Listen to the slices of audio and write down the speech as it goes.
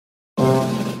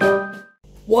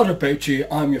What up, HE?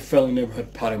 I'm your fellow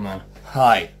neighborhood party man.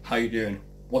 Hi, how you doing?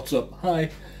 What's up? Hi.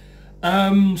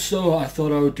 So I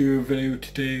thought I would do a video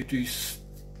today to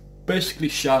basically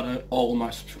shout out all of my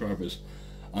subscribers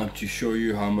and to show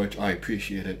you how much I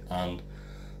appreciate it and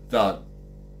that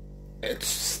it's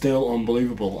still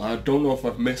unbelievable. I don't know if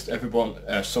I've missed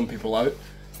some people out.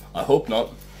 I hope not.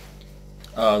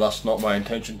 That's not my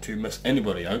intention to miss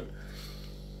anybody out.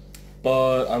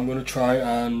 But I'm going to try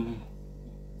and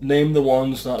name the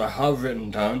ones that I have written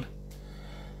down.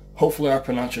 Hopefully I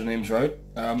pronounce your names right.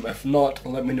 If not,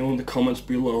 let me know in the comments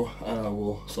below and I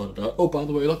will sort it out. Oh, by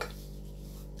the way, look.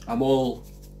 I'm all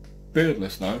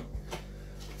beardless now.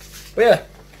 But yeah,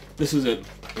 this is it.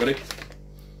 Ready?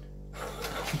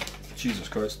 Jesus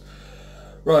Christ.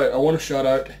 Right, I want to shout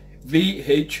out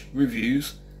VH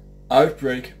Reviews,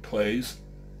 Outbreak Plays,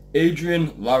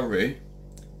 Adrian Lowry,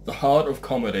 The Heart of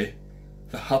Comedy,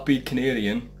 The Happy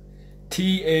Canadian,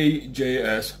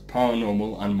 TAJS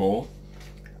Paranormal and More,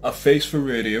 A Face for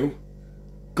Radio,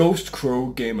 Ghost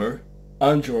Crow Gamer,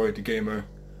 Android Gamer,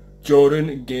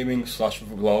 Jordan Gaming /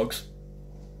 Vlogs,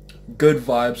 Good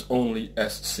Vibes Only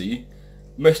SC,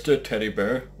 Mr. Teddy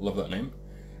Bear, love that name,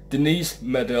 Denise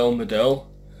Medel,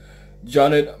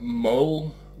 Janet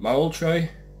Moultrie,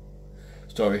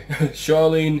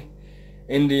 Charlene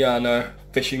Indiana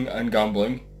Fishing and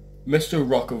Gambling, Mr.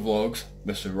 Rocker Vlogs,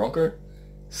 Mr. Rocker,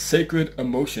 Sacred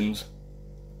Emotions,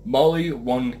 Molly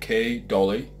 1K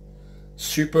Dolly,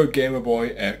 Super Gamer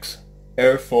Boy X,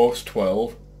 Air Force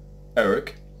 12,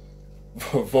 Eric,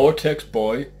 Vortex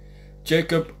Boy,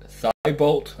 Jacob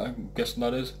Thibault, I'm guessing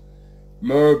that is,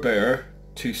 Merbear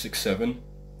 267,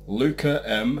 Luca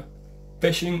M,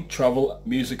 Fishing, Travel,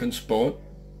 Music and Sport,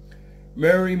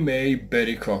 Mary May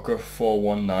Betty Crocker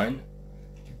 419,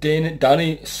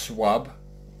 Danny Swab,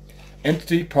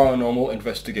 Entity Paranormal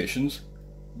Investigations,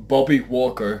 Bobby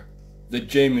Walker, The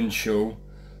Jamin Show,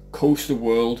 Coaster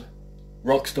World,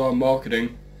 Rockstar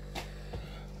Marketing,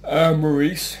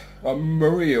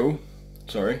 Mario,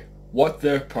 What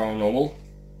They're Paranormal,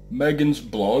 Megan's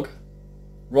Blog,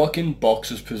 Rockin'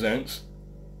 Boxes Presents,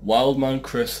 Wildman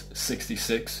Chris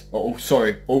 06,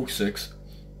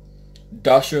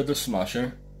 Dasher the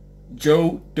Smasher,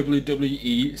 Joe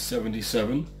WWE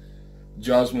 77,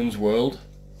 Jasmine's World,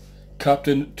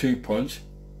 Captain Two Punch,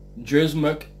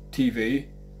 Drizmac TV,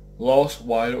 Lost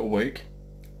Wide Awake,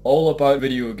 All About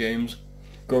Video Games,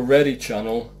 Go Ready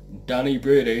Channel, Danny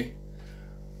Brady,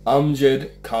 Amjad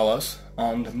Kalas,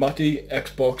 and Matty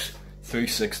Xbox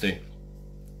 360.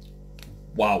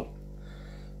 Wow.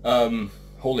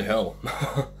 Holy hell.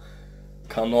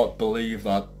 Cannot believe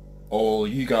that all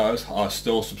you guys are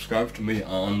still subscribed to me,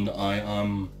 and I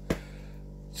am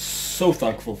so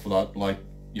thankful for that. Like,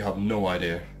 you have no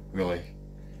idea, really.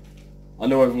 I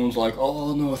know everyone's like,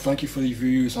 oh no, thank you for the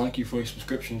views, thank you for your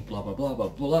subscriptions, blah blah blah blah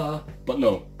blah. But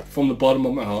no, from the bottom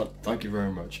of my heart, thank you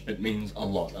very much. It means a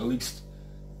lot. At least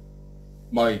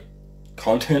my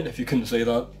content, if you can say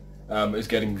that, is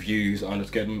getting views and it's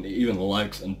getting even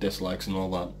likes and dislikes and all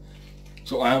that.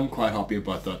 So I am quite happy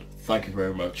about that. Thank you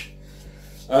very much.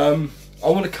 I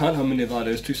want to count how many that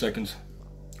is. 2 seconds.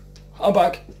 I'm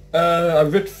back.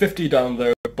 I've written 50 down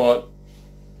there, but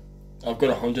I've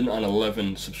got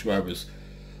 111 subscribers.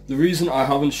 The reason I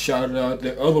haven't shouted out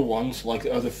the other ones, like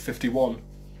the other 51,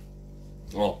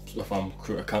 well, if I'm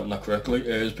counting that correctly,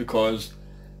 is because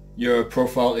your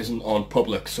profile isn't on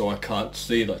public, so I can't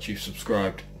see that you've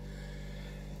subscribed.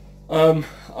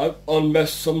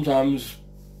 Unless sometimes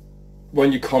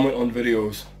when you comment on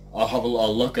videos,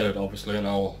 I'll look at it obviously and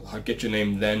I'll get your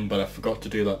name then, but I forgot to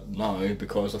do that now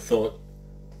because I thought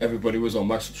everybody was on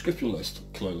my subscription list.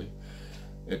 Clearly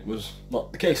it was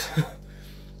not the case.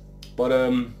 But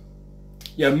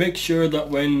yeah, make sure that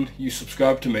when you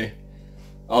subscribe to me,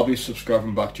 I'll be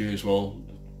subscribing back to you as well.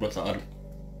 Without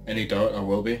any doubt, I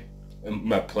will be.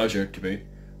 My pleasure to be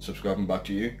subscribing back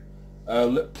to you.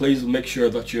 Please make sure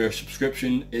that your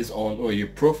subscription is on, or your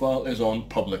profile is on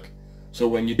public. So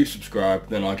when you do subscribe,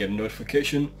 then I'll get a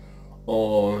notification,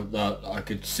 or that I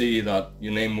could see that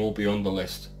your name will be on the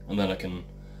list, and then I can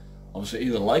obviously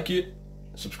either like it,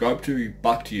 subscribe to you,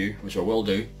 back to you, which I will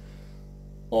do,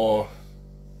 or,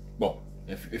 well,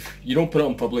 if you don't put it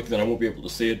on public, then I won't be able to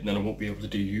see it, and then I won't be able to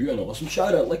do you an awesome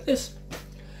shout out like this.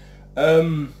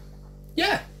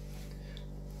 Yeah.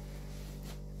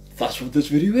 That's what this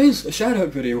video is, a shout out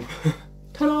video.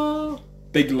 Ta-da!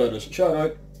 Big letters, shout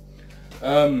out.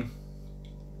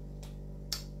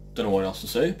 Don't know what else to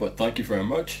say, but thank you very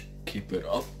much. Keep it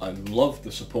up. I love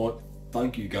the support.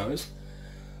 Thank you guys.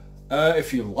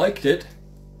 If you liked it,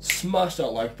 smash that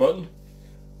like button.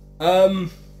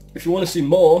 If you want to see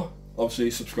more,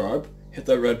 obviously subscribe. hit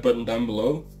that red button down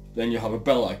below, then you have a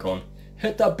bell icon.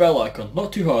 Hit that bell icon,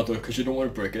 not too hard though because you don't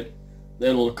want to break it.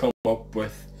 Then it'll come up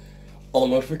with all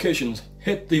notifications.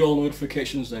 Hit the all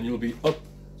notifications, then you'll be up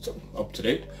to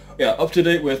date. Yeah, up to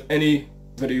date with any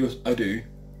videos I do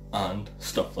and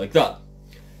stuff like that.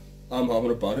 I'm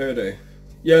having a bad hair day.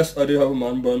 Yes, I do have a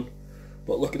man bun,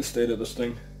 but look at the state of this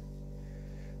thing.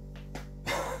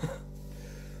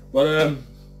 But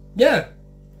yeah.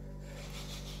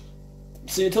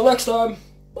 See you till next time.